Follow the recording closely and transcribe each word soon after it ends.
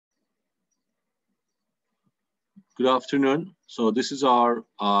Good afternoon. So this is our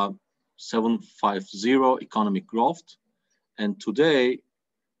 750 economic growth. And today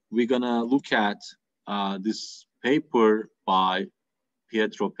we're gonna look at this paper by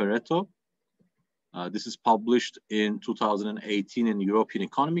Pietro Peretto. This is published in 2018 in European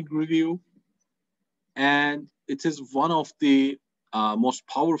Economic Review. And it is one of the most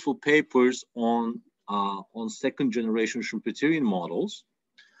powerful papers on second generation Schumpeterian models.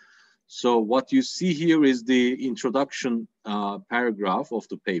 So what you see here is the introduction paragraph of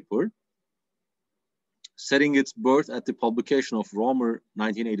the paper, setting its birth at the publication of Romer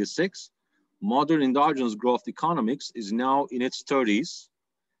 1986. Modern endogenous growth economics is now in its 30s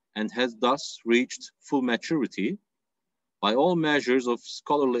and has thus reached full maturity. By all measures of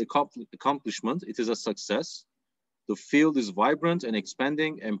scholarly accomplishment, it is a success. The field is vibrant and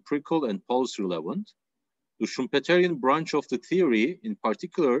expanding, empirical and policy relevant. The Schumpeterian branch of the theory, in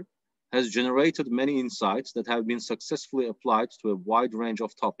particular, has generated many insights that have been successfully applied to a wide range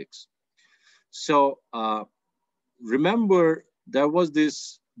of topics. So remember, there was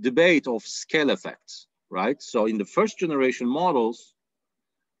this debate of scale effects, right? So in the first generation models,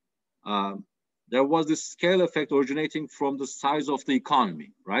 there was this scale effect originating from the size of the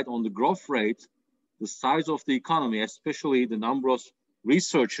economy, right? On the growth rate, the size of the economy, especially the number of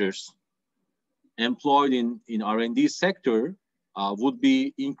researchers employed in R&D sector, would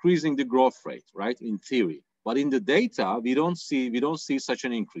be increasing the growth rate, right? In theory, but in the data, we don't see such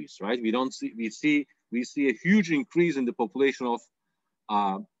an increase, right? We see a huge increase in the population of,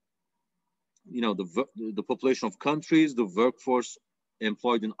 the population of countries, the workforce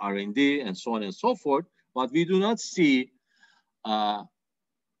employed in R&D, and so on and so forth. But we do not see the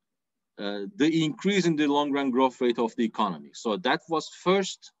increase in the long-run growth rate of the economy. So that was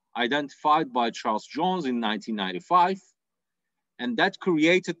first identified by Charles Jones in 1995. And that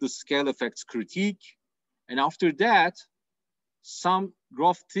created the scale effects critique. And after that, some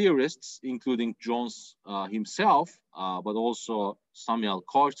growth theorists, including Jones himself, but also Samuel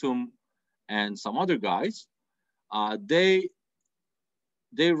Kortum and some other guys, they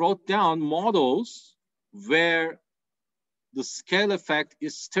wrote down models where the scale effect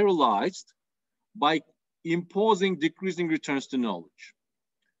is sterilized by imposing decreasing returns to knowledge.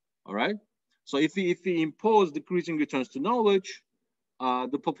 All right. So if we impose decreasing returns to knowledge,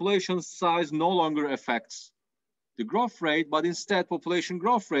 the population size no longer affects the growth rate, but instead population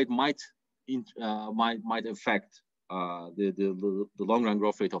growth rate might affect the long-run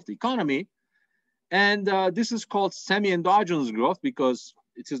growth rate of the economy. And this is called semi-endogenous growth because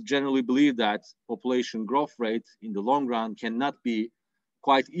it is generally believed that population growth rate in the long run cannot be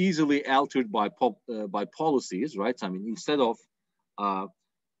quite easily altered by policies, right? I mean, instead of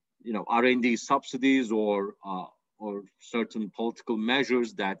R&D subsidies or certain political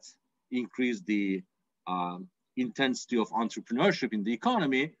measures that increase the intensity of entrepreneurship in the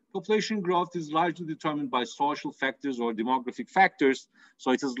economy, population growth is largely determined by social factors or demographic factors.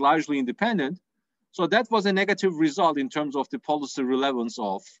 So it is largely independent. So that was a negative result in terms of the policy relevance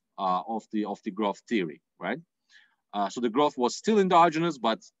of the growth theory, right? So the growth was still endogenous,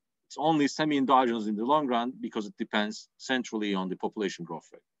 but it's only semi-endogenous in the long run because it depends centrally on the population growth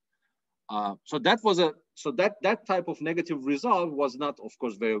rate. So that type of negative result was not, of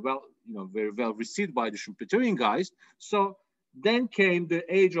course, very well received by the Schumpeterian guys. So then came the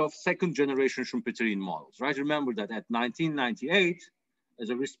age of second generation Schumpeterian models, right? Remember that at 1998, as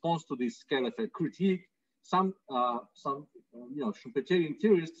a response to the scale effect critique, some Schumpeterian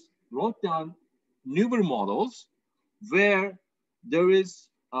theorists wrote down newer models where there is,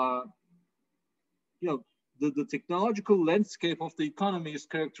 the technological landscape of the economy is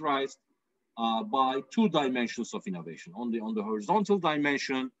characterized by two dimensions of innovation. On the horizontal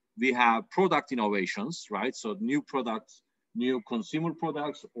dimension, we have product innovations, right? So new products, new consumer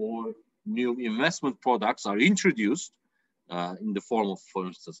products, or new investment products are introduced in the form of, for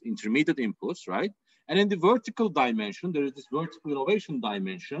instance, intermediate inputs, right? And in the vertical dimension, there is this vertical innovation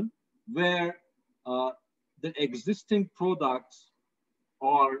dimension where the existing products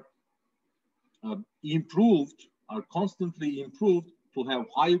are constantly improved to have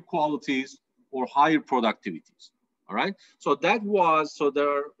higher qualities or higher productivities. All right. So there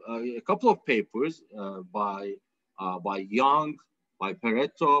are a couple of papers by Young, by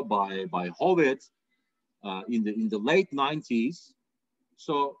Peretto, by Howitt in the late 90s.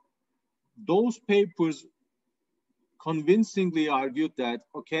 So those papers convincingly argued that,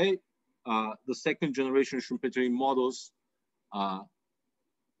 okay, the second generation Schumpeterian models are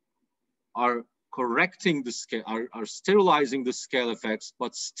correcting the scale, are sterilizing the scale effects,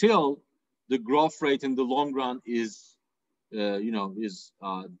 but still the growth rate in the long run is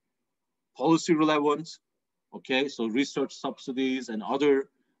policy relevant, okay? So research subsidies and other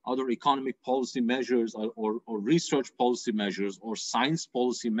economic policy measures or research policy measures or science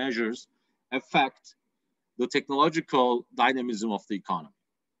policy measures affect the technological dynamism of the economy,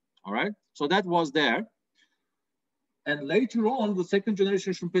 all right? So that was there. And later on, the second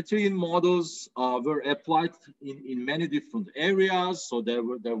generation Schumpeterian models were applied in many different areas. So there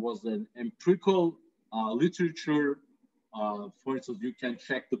was an empirical literature. For instance, you can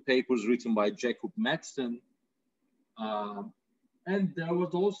check the papers written by Jacob Madsen. And there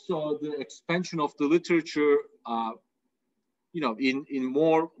was also the expansion of the literature, in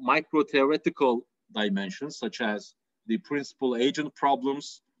more micro-theoretical dimensions, such as the principal-agent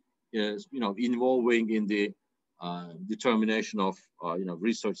problems, involving in the determination of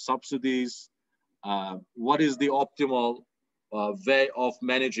research subsidies. What is the optimal way of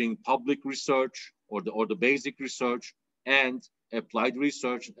managing public research or the basic research and applied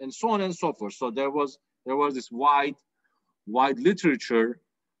research, and so on and so forth. So there was this wide literature.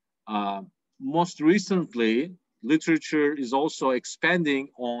 Most recently, literature is also expanding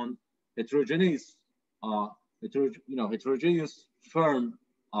on heterogeneous firm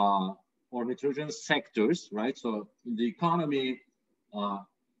or heterogeneous sectors, right? So in the economy,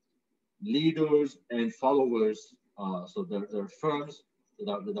 leaders and followers. So there are firms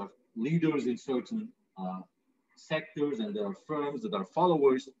that are leaders in certain sectors, and there are firms that are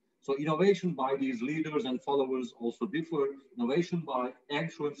followers. So innovation by these leaders and followers also differ. Innovation by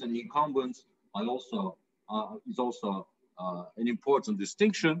entrants and incumbents is also an important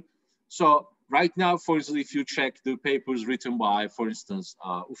distinction. So right now, for instance, if you check the papers written by, for instance,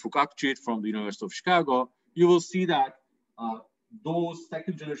 Ufuk Akçit from the University of Chicago, you will see that those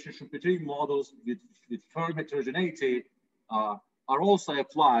second generation Schumpeterian models with firm heterogeneity are also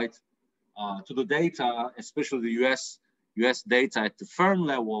applied to the data, especially the US data at the firm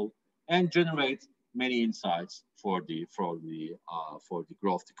level, and generate many insights for the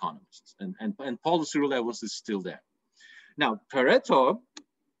growth economists. And policy relevance is still there. Now, Pareto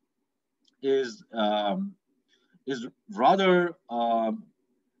is rather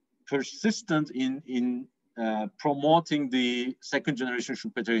persistent in promoting the second generation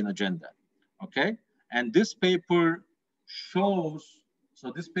Schumpeterian agenda. Okay, and this paper shows.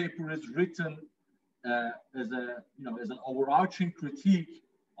 So this paper is written as an overarching critique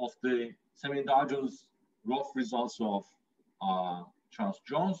of the semi-endogenous growth results of Charles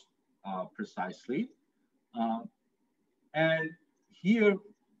Jones, precisely. And here,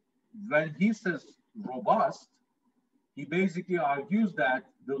 when he says robust, he basically argues that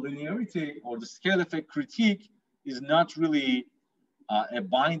the linearity or the scale effect critique is not really a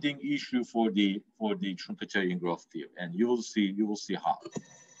binding issue for the Schumpeterian growth theory, and you will see how.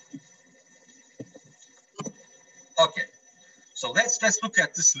 Okay, so let's look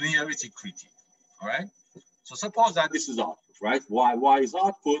at this linearity critique. All right. So suppose that this is output, right? Y is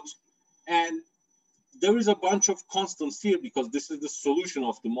output, and there is a bunch of constants here because this is the solution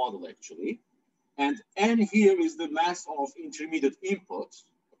of the model actually, and n here is the mass of intermediate inputs.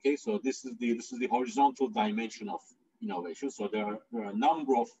 Okay, so this is the horizontal dimension of innovation. So there are a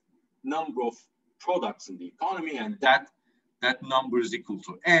number of products in the economy, and that number is equal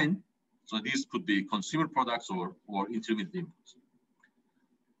to n. So these could be consumer products or intermediate inputs.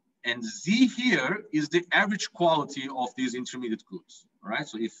 And Z here is the average quality of these intermediate goods. All right.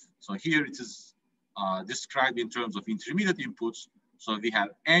 So here it is described in terms of intermediate inputs. So we have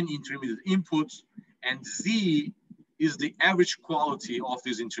n intermediate inputs, and Z is the average quality of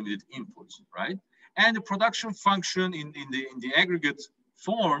these intermediate inputs, right? And the production function in the aggregate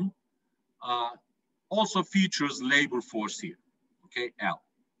form also features labor force here, okay, L.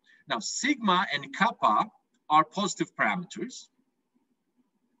 Now, sigma and kappa are positive parameters,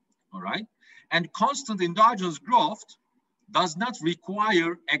 all right? And constant endogenous growth does not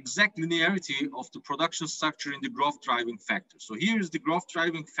require exact linearity of the production structure in the growth driving factor. So here is the growth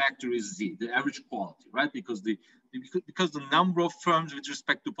driving factor is Z, the average quality, right? Because the number of firms with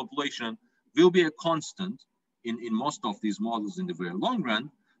respect to population will be a constant in most of these models in the very long run.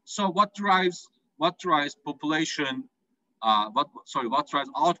 So what drives population, what drives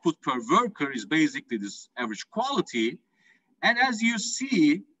output per worker is basically this average quality. And as you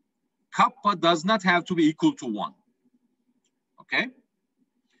see, kappa does not have to be equal to 1. Okay.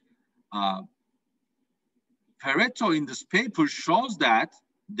 Pareto in this paper shows that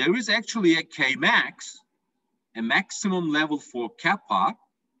there is actually a Kmax, a maximum level for kappa,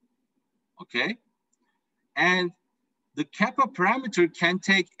 okay? And the kappa parameter can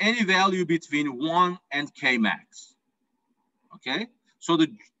take any value between 1 and Kmax, okay? So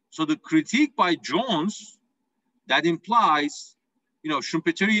the critique by Jones that implies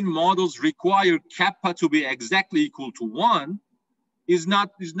Schumpeterian models require kappa to be exactly equal to 1 is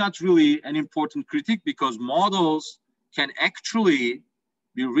not really an important critique, because models can actually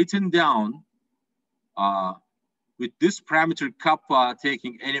be written down with this parameter kappa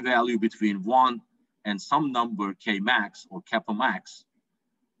taking any value between 1 and some number k max or kappa max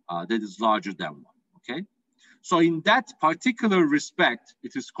that is larger than 1, okay? So in that particular respect,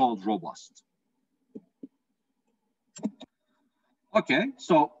 it is called robust. Okay,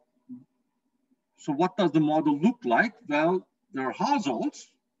 so what does the model look like? Well, there are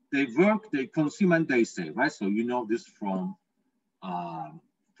households, they work, they consume, and they save, right? So you know this from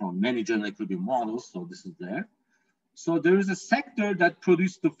many general equilibrium models, so this is there. So there is a sector that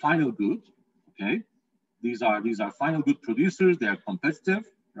produces the final good, okay? These are final good producers, they are competitive,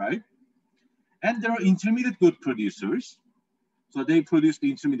 right? And there are intermediate good producers. So they produce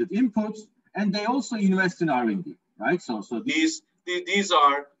the intermediate inputs, and they also invest in R&D, right? So these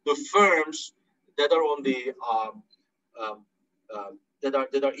are the firms that are on the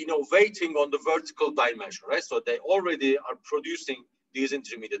that are innovating on the vertical dimension, right? So they already are producing these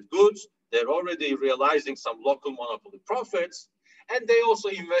intermediate goods. They're already realizing some local monopoly profits, and they also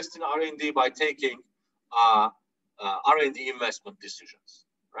invest in R&D by taking R&D investment decisions,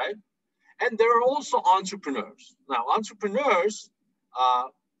 right? And there are also entrepreneurs. Now, entrepreneurs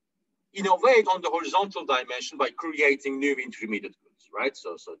innovate on the horizontal dimension by creating new intermediate goods, right?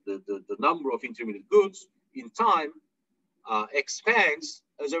 So the number of intermediate goods in time expands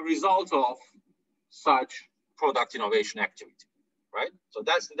as a result of such product innovation activity, right? So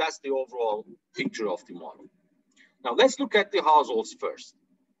that's the overall picture of the model. Now let's look at the households first.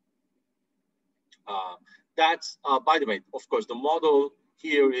 By the way, of course, the model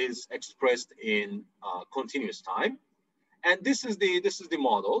here is expressed in continuous time, and this is the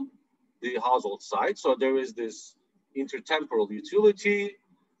model, the household side. So there is this intertemporal utility.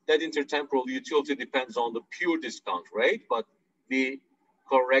 That intertemporal utility depends on the pure discount rate, but we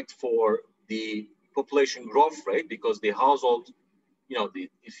correct for the population growth rate, because the household,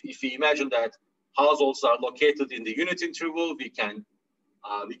 if we imagine that households are located in the unit interval, we can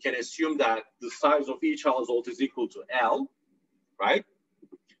assume that the size of each household is equal to L, right?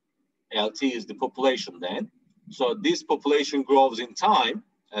 LT is the population then. So this population grows in time,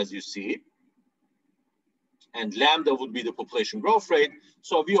 as you see, and lambda would be the population growth rate.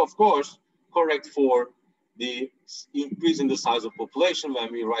 So we, of course, correct for the increase in the size of population when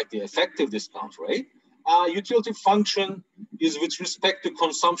we write the effective discount rate. Utility function is with respect to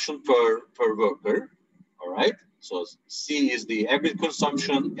consumption per worker, all right? So C is the average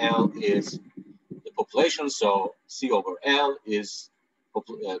consumption, L is the population, so C over L is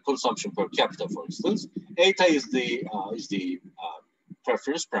consumption per capita, for instance. Eta is the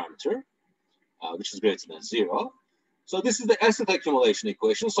preference parameter, which is greater than 0. So this is the asset accumulation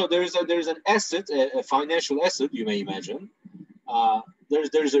equation. So there is an asset, a financial asset, you may imagine.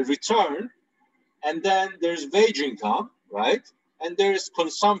 There's a return, and then there's wage income, right? And there is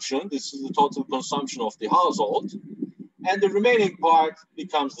consumption. This is the total consumption of the household, and the remaining part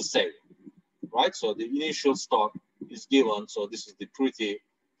becomes the saving, right? So the initial stock is given. So this is the pretty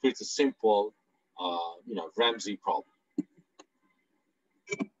simple, Ramsey problem.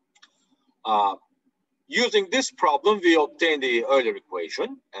 Using this problem, we obtain the Euler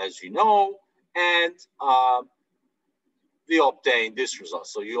equation, as you know, and we obtain this result.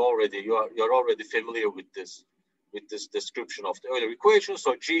 So you're already familiar with this description of the Euler equation.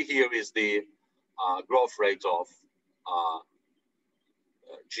 So G here is the growth rate of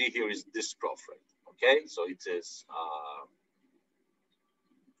G here is this growth rate. Okay, so it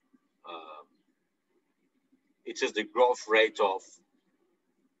is the growth rate of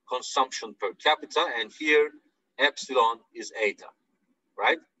consumption per capita, and here epsilon is eta,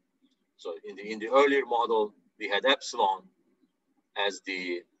 right? So in the earlier model, we had epsilon as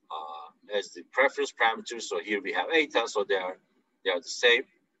the preference parameter. So here we have eta, so they are the same.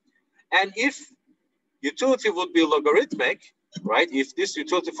 And if utility would be logarithmic, right? If this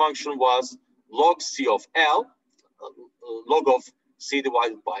utility function was log C of L, log of C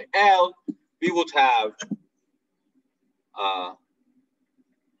divided by L, we would have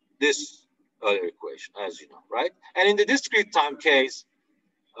this Euler equation, as you know, right? And in the discrete time case,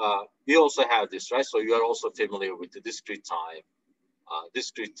 we also have this, right? So you are also familiar with the discrete time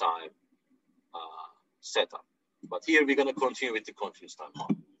setup. But here we're going to continue with the continuous time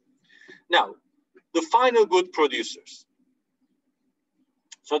model. Now, the final good producers.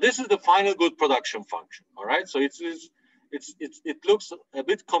 So this is the final good production function, all right? So it looks a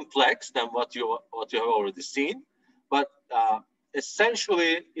bit complex than what you have already seen, but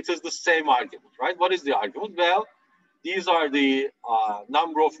essentially it is the same argument, right? What is the argument? Well, these are the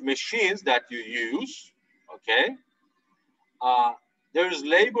number of machines that you use, okay? There is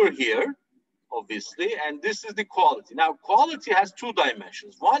labor here, obviously, and this is the quality. Now, quality has two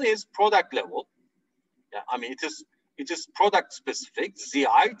dimensions. One is product level. Yeah, I mean, it is product specific,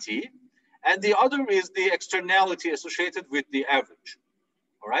 ZIT, and the other is the externality associated with the average.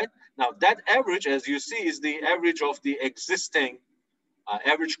 All right. Now, that average, as you see, is the average of the existing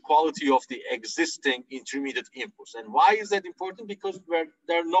average quality of the existing intermediate inputs. And why is that important? Because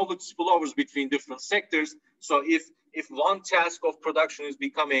there are knowledge spillovers between different sectors. So if one task of production is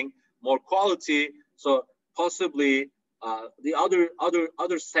becoming more quality, so possibly the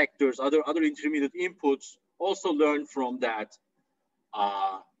other sectors, other intermediate inputs also learn from that.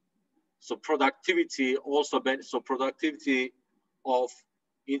 So productivity of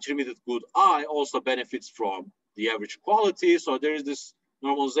intermediate good I also benefits from the average quality. So there is this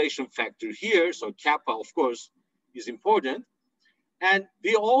normalization factor here. So kappa, of course, is important. And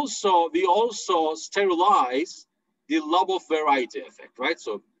we also sterilize the love of variety effect, right?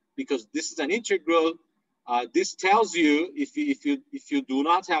 So because this is an integral, this tells you if you do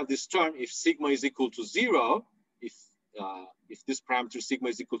not have this term, if sigma is equal to 0, if this parameter sigma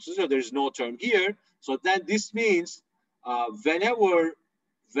is equal to 0, there is no term here. So then this means whenever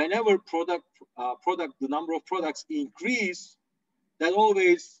the number of products increase, that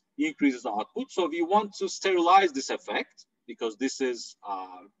always increases output. So we want to sterilize this effect because this is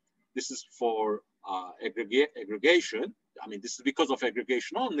for aggregation. I mean, this is because of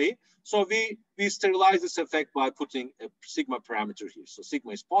aggregation only. So we sterilize this effect by putting a sigma parameter here. So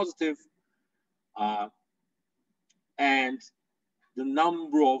sigma is positive, and the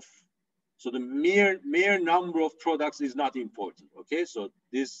number of, so the mere number of products is not important. Okay, so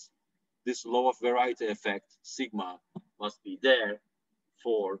this law of variety effect sigma must be there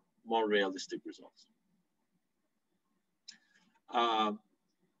for more realistic results.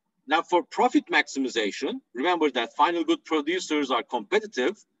 Now for profit maximization, remember that final good producers are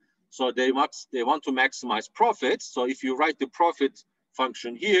competitive, so they want to maximize profits. So if you write the profit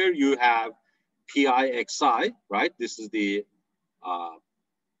function here, you have PIXI, right? This is the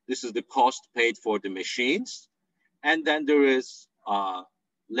cost paid for the machines, and then there is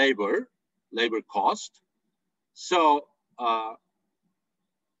labor cost. So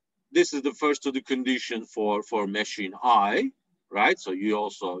this is the first of the condition for machine I, right? So you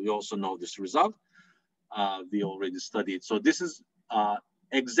also know this result. We already studied. So this is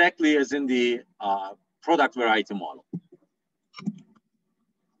exactly as in the product variety model.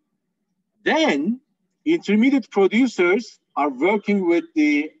 Then intermediate producers are working with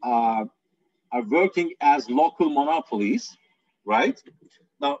the as local monopolies, right?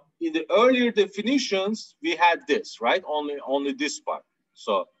 Now in the earlier definitions we had this, right? Only this part.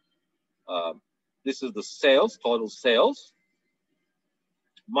 So this is the sales, total sales,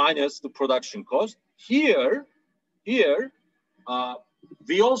 minus the production cost. Here,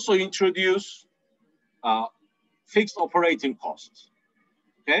 we also introduce fixed operating costs.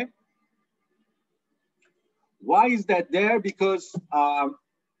 Okay. Why is that there? Because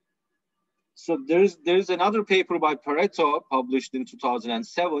so there's another paper by Pareto published in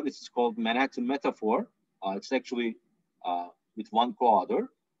 2007. It's called Manhattan Metaphor. It's actually with one co-author.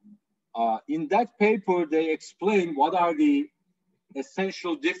 In that paper, they explain what are the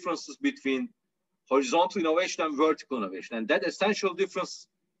essential differences between horizontal innovation and vertical innovation. And that essential difference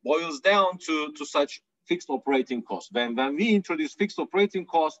boils down to such fixed operating costs. When we introduce fixed operating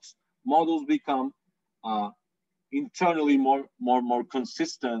costs, models become internally more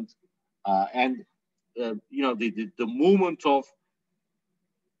consistent, and you know, the movement of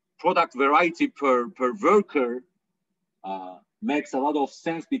product variety per worker makes a lot of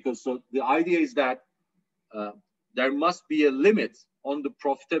sense, because so the idea is that there must be a limit on the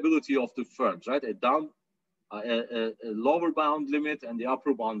profitability of the firms, right? A lower bound limit and the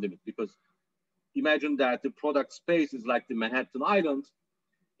upper bound limit, because imagine that the product space is like the Manhattan Island.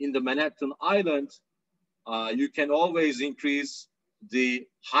 In the Manhattan Island, you can always increase the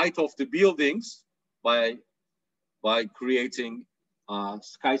height of the buildings by creating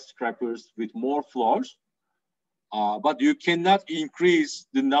skyscrapers with more floors, but you cannot increase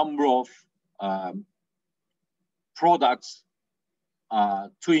the number of products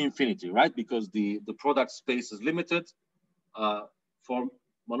to infinity, right? Because the product space is limited. For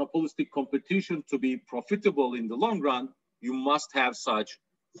monopolistic competition to be profitable in the long run, you must have such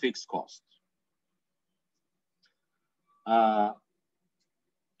fixed costs.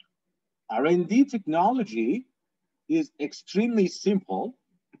 R&D technology is extremely simple,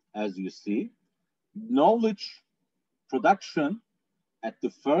 as you see. Knowledge production at the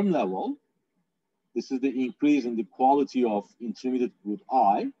firm level this is the increase in the quality of intermediate good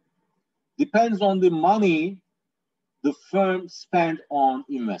I, depends on the money the firm spent on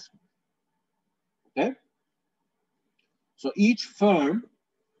investment. Okay? So each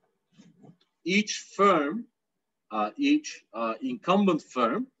incumbent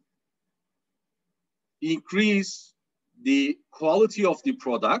firm increase the quality of the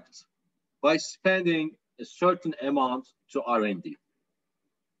product by spending a certain amount to R&D.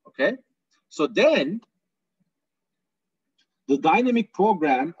 Okay, so then the dynamic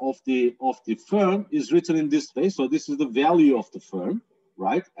program of the firm is written in this way. So this is the value of the firm,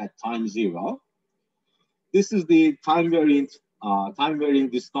 right, at time 0. This is the time varying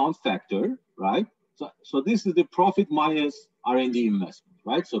discount factor, right? So this is the profit minus R&D investment,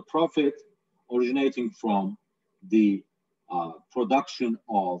 right? So profit originating from the production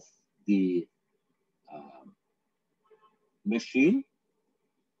of the machine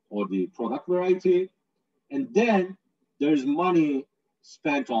or the product variety, and then there's money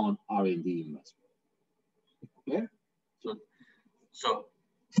spent on R&D investment. Okay, so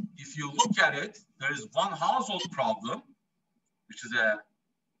if you look at it, there is one household problem, which is a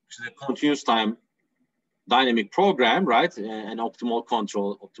continuous time dynamic program, right? An optimal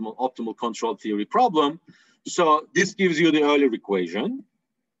control theory problem. So this gives you the Euler equation.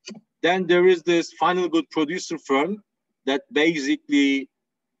 Then there is this final good producer firm that basically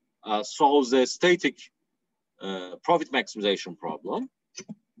solves a static profit maximization problem.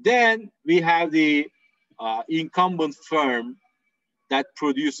 Then we have the incumbent firm that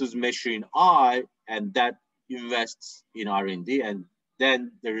produces machine I and that invests in R&D, and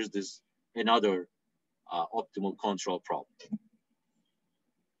then there is this another optimal control problem.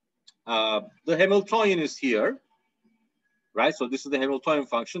 The Hamiltonian is here, right? So this is the Hamiltonian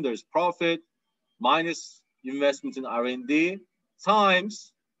function. There's profit minus investment in R&D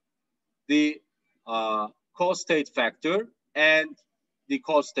times the cost-state factor and the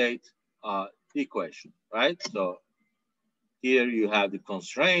cost-state equation, right? So here you have the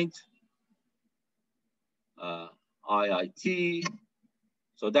constraint, IIT.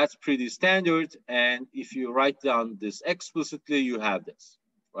 So that's pretty standard. And if you write down this explicitly, you have this,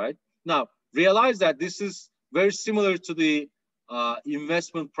 right? Now, realize that this is very similar to the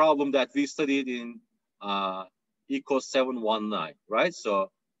investment problem that we studied in ECO750, right?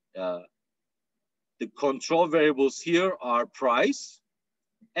 So the control variables here are price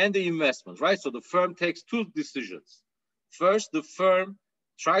and the investment, right? So the firm takes two decisions. First, the firm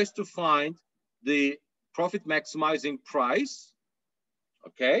tries to find the profit maximizing price,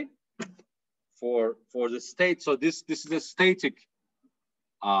 okay, for the state. So this is a static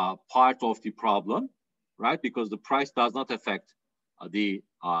part of the problem, right? Because the price does not affect the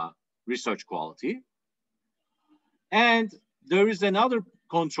research quality. And there is another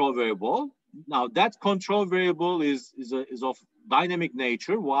control variable. Now that control variable is of dynamic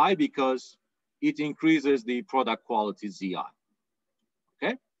nature. Why? Because it increases the product quality ZI.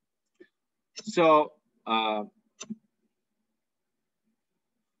 Okay. So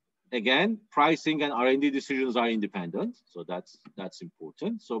again, pricing and R&D decisions are independent, so that's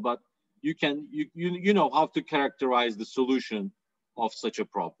important. So, but you know how to characterize the solution of such a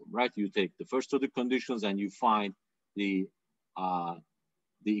problem, right? You take the first order conditions and you find the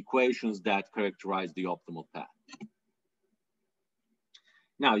equations that characterize the optimal path.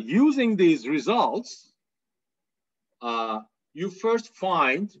 Now, using these results, you first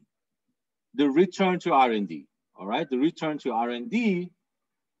find the return to R&D. All right, the return to R&D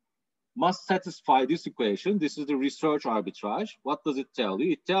must satisfy this equation. This is the research arbitrage. What does it tell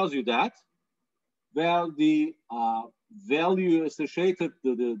you? It tells you that, well, the value associated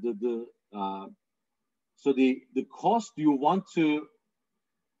so the cost you want to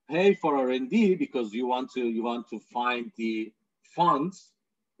pay for R&D, because you want to find the funds,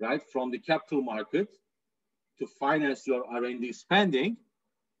 right, from the capital market to finance your R&D spending.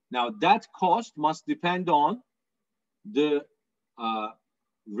 Now that cost must depend on the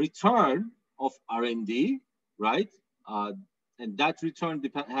return of R&D, right? And that return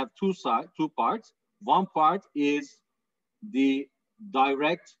have two parts. One part is the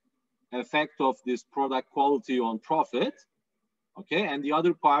direct effect of this product quality on profit, okay? And the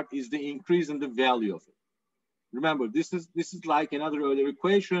other part is the increase in the value of it. Remember, this is like another earlier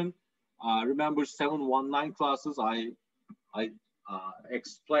equation. Remember 719 classes, I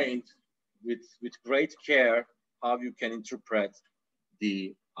explained with great care how you can interpret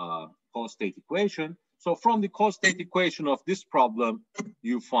the cost-state equation. So from the cost-state equation of this problem,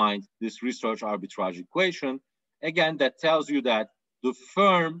 you find this research arbitrage equation. Again, that tells you that the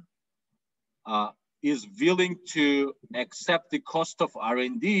firm is willing to accept the cost of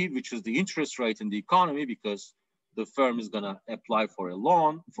R&D, which is the interest rate in the economy, because the firm is going to apply for a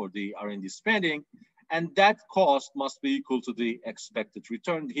loan for the R&D spending, and that cost must be equal to the expected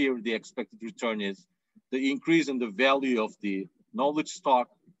return. Here, the expected return is the increase in the value of the knowledge stock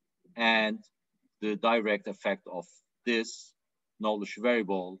and the direct effect of this knowledge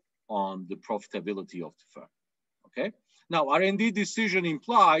variable on the profitability of the firm. Okay. Now, R&D decision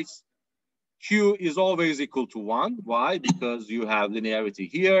implies Q is always equal to 1. Why? Because you have linearity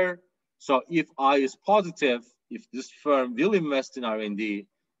here. So if I is positive, if this firm will invest in R&D,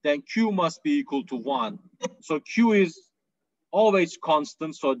 then Q must be equal to 1. So Q is always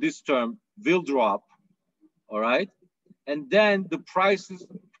constant. So this term will drop. All right. And then the price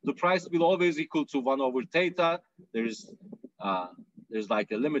will always equal to 1 over theta. There's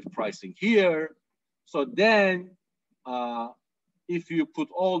like a limit pricing here. So then if you put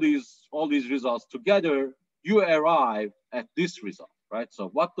all these results together, you arrive at this result, right? So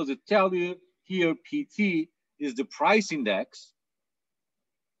what does it tell you? Here, PT is the price index.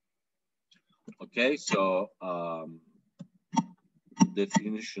 Okay, so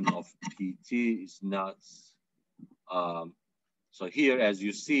definition of PT is not. So here, as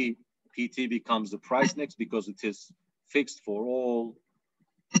you see, PT becomes the price index because it is fixed for all.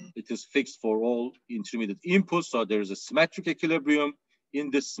 It is fixed for all intermediate inputs. So there is a symmetric equilibrium.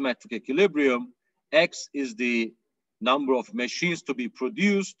 In this symmetric equilibrium, X is the number of machines to be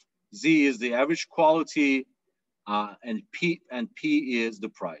produced, Z is the average quality, and P is the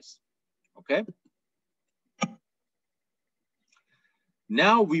price. Okay.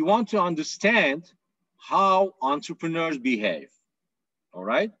 Now we want to understand how entrepreneurs behave. All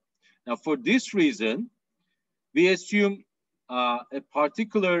right. Now for this reason, we assume a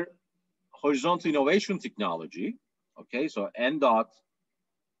particular horizontal innovation technology. Okay, so N dot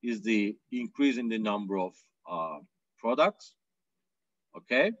is the increase in the number of products.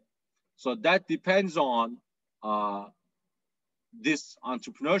 Okay, so that depends on this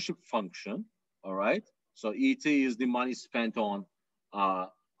entrepreneurship function. All right, so ET is the money spent on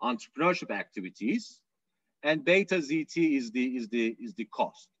entrepreneurship activities, and beta ZT is the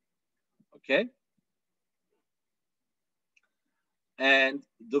cost. Okay. And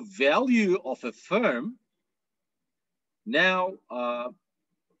the value of a firm now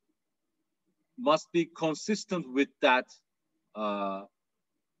must be consistent with that. So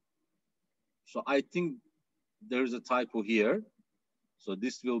I think there's a typo here. So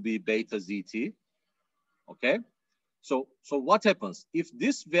this will be beta ZT. Okay. So what happens if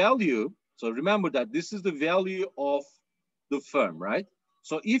this value? So remember that this is the value of the firm, right?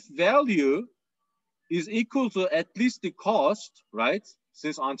 So if value is equal to at least the cost, right?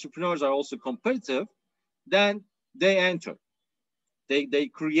 Since entrepreneurs are also competitive, then they enter. They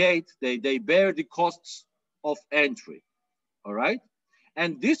bear the costs of entry, all right?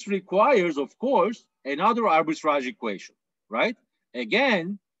 And this requires, of course, another arbitrage equation, right?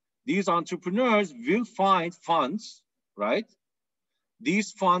 Again, these entrepreneurs will find funds, right?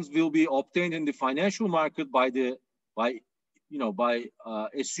 These funds will be obtained in the financial market by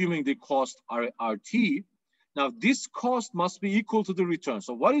assuming the cost RT. Now this cost must be equal to the return.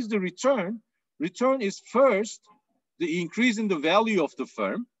 So what is the return? Return is first the increase in the value of the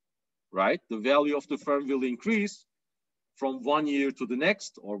firm, right? The value of the firm will increase from 1 year to the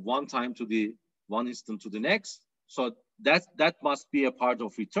next, or one time to the one instant to the next. So that must be a part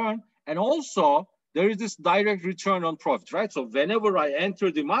of return. And also there is this direct return on profit, right? So whenever I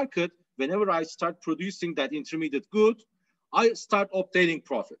enter the market, whenever I start producing that intermediate good, I start obtaining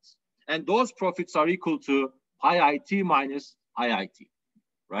profits. And those profits are equal to pi IT minus IIT,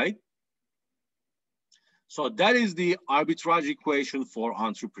 right? So that is the arbitrage equation for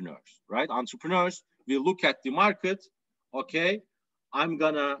entrepreneurs, right? Entrepreneurs will look at the market. Okay, I'm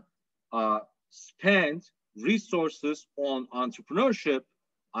gonna spend resources on entrepreneurship.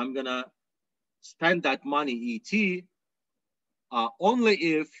 I'm gonna spend that money ET only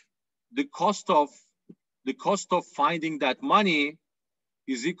if the cost of finding that money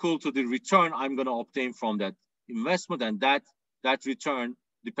is equal to the return I'm going to obtain from that investment, and that return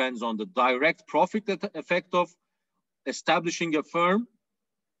depends on the direct profit effect of establishing a firm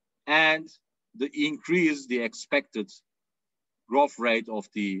and the increase, the expected growth rate of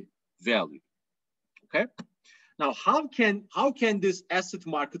the value. Okay. Now, how can this asset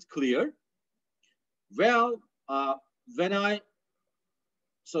market clear? Well,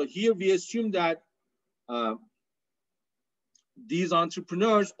 so here we assume that these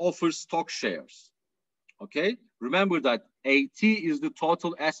entrepreneurs offer stock shares. Okay, remember that AT is the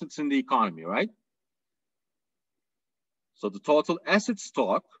total assets in the economy, right? So the total asset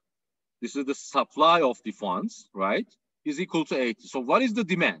stock this is the supply of the funds, right, is equal to 80. So what is the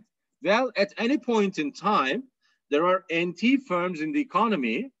demand? Well, at any point in time, there are NT firms in the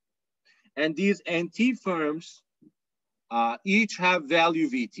economy, and these NT firms each have value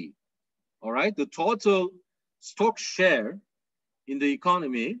VT, all right? The total stock share in the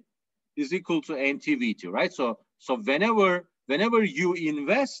economy is equal to NTVT, right? So whenever you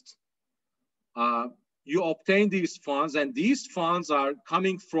invest, you obtain these funds, and these funds are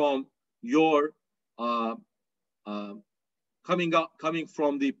coming from your coming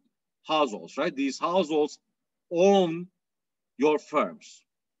from the households, right? These households own your firms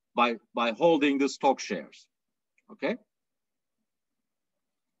by holding the stock shares. Okay.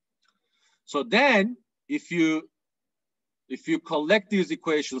 So then, if you collect these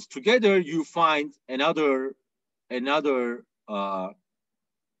equations together, you find another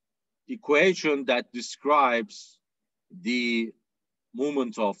equation that describes the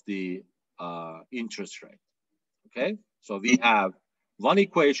movement of the interest rate. Okay, so we have one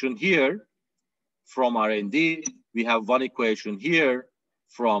equation here from R&D, we have one equation here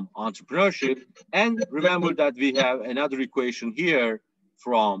from entrepreneurship, and remember that we have another equation here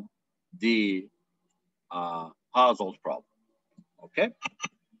from the household problem. Okay.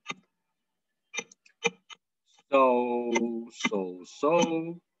 So.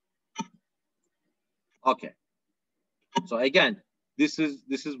 Okay. So again, this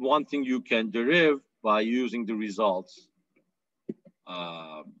is one thing you can derive by using the results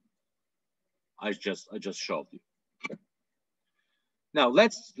I just showed you. Now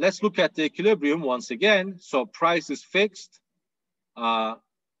let's look at the equilibrium once again. So price is fixed. There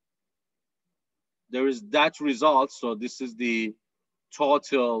is that result. So this is the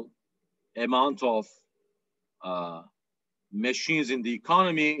total amount of machines in the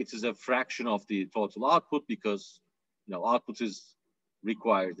economy. It is a fraction of the total output because output is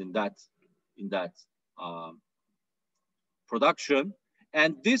required in that production.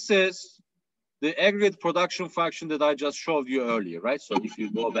 And this is the aggregate production fraction that I just showed you earlier, right? So if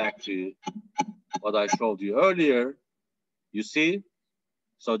you go back to what I showed you earlier, you see,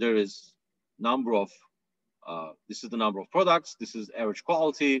 so there is number of, this is the number of products, this is average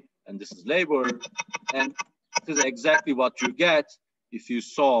quality, and this is labor. And this is exactly what you get if you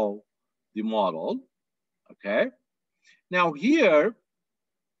solve the model, okay? Now here,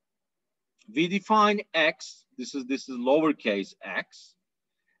 we define X, this is lowercase x,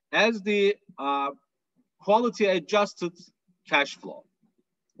 as the quality adjusted cash flow,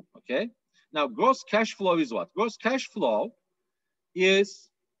 okay? Now gross cash flow is what? Gross cash flow is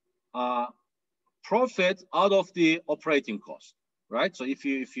profit out of the operating cost, right? So if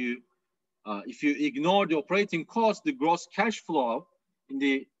you ignore the operating cost, the gross cash flow in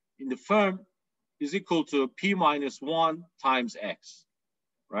the firm is equal to P minus 1 times X,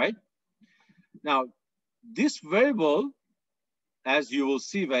 right? Now, this variable, as you will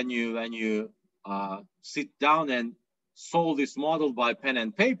see when you sit down and solve this model by pen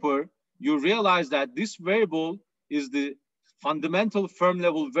and paper, you realize that this variable is the fundamental firm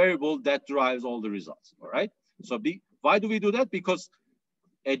level variable that drives all the results, all right? So why do we do that? Because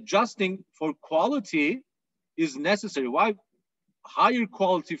adjusting for quality is necessary. Why? Higher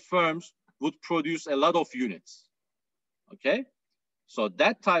quality firms would produce a lot of units, okay? So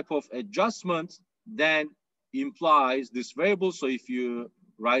that type of adjustment then implies this variable. So if you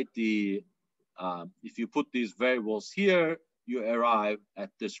write the, if you put these variables here, you arrive at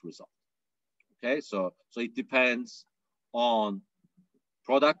this result, okay? So it depends on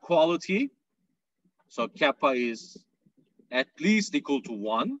product quality. So kappa is at least equal to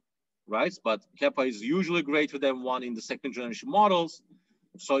 1, right? But kappa is usually greater than 1 in the second generation models.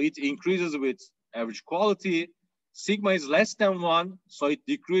 So it increases with average quality. Sigma is less than 1, so it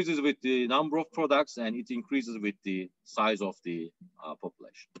decreases with the number of products, and it increases with the size of the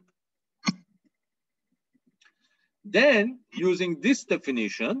population. Then, using this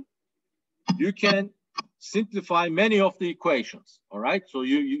definition, you can simplify many of the equations, all right? So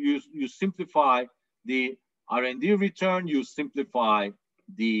you simplify the R&D return, you simplify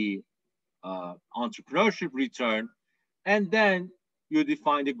the entrepreneurship return, and then you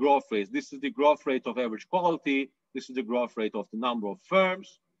define the growth rate. This is the growth rate of average quality. This is the growth rate of the number of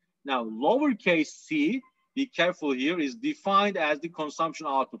firms. Now, lowercase c, be careful here, is defined as the consumption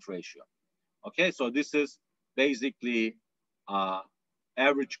output ratio. Okay, so this is basically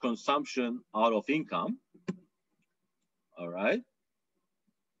average consumption out of income. All right.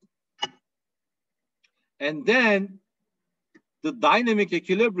 And then the dynamic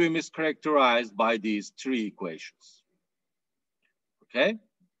equilibrium is characterized by these 3 equations. Okay.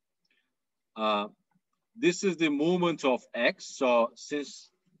 This is the movement of X. So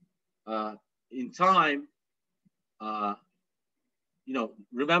since in time, you know,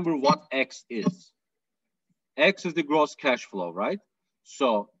 remember what X is. X is the gross cash flow, right?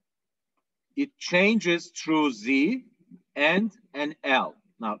 So it changes through Z and L.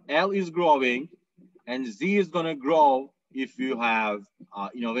 Now, L is growing and Z is going to grow if you have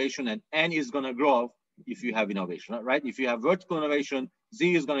innovation, and N is going to grow if you have innovation, right? If you have vertical innovation,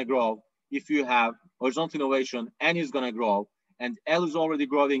 Z is going to grow. If you have horizontal innovation, N is going to grow, and L is already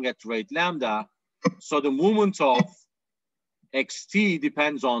growing at rate lambda. So the movement of XT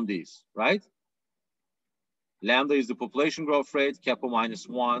depends on this, right? Lambda is the population growth rate, kappa minus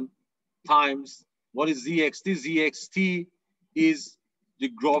 1, times, what is ZXT? ZXT is the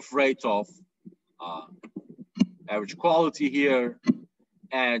growth rate of average quality here,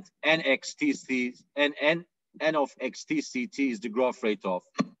 and NXTC, and N of XTCT is the growth rate of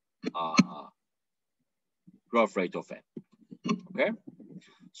N. Okay,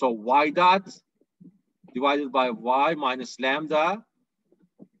 so Y dot divided by Y minus lambda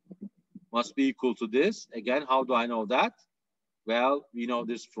must be equal to this. Again, how do I know that? Well, we know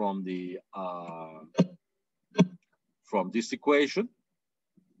this from the from this equation,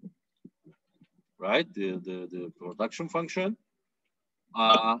 right? The production function,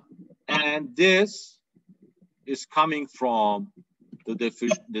 and this is coming from the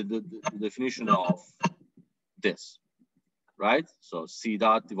definition of this, right? So C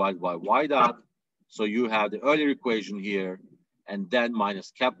dot divided by Y dot. So you have the earlier equation here, and then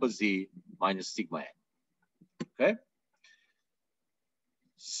minus kappa Z minus sigma N. Okay.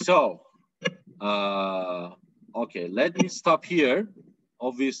 So, okay, let me stop here.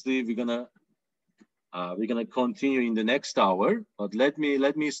 Obviously, we're gonna continue in the next hour, but let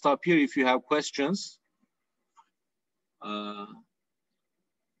me stop here. If you have questions, I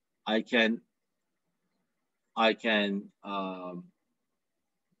can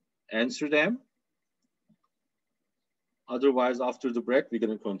answer them. Otherwise, after the break, we're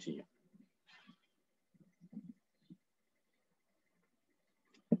gonna continue.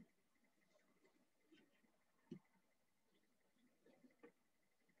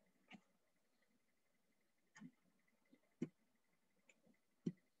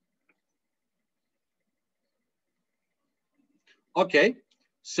 Okay,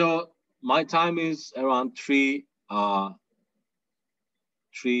 so my time is around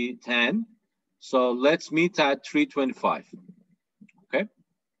 3:10. So let's meet at 3:25. Okay.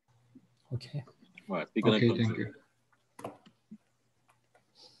 Okay. All right. We're gonna continue. Thank you.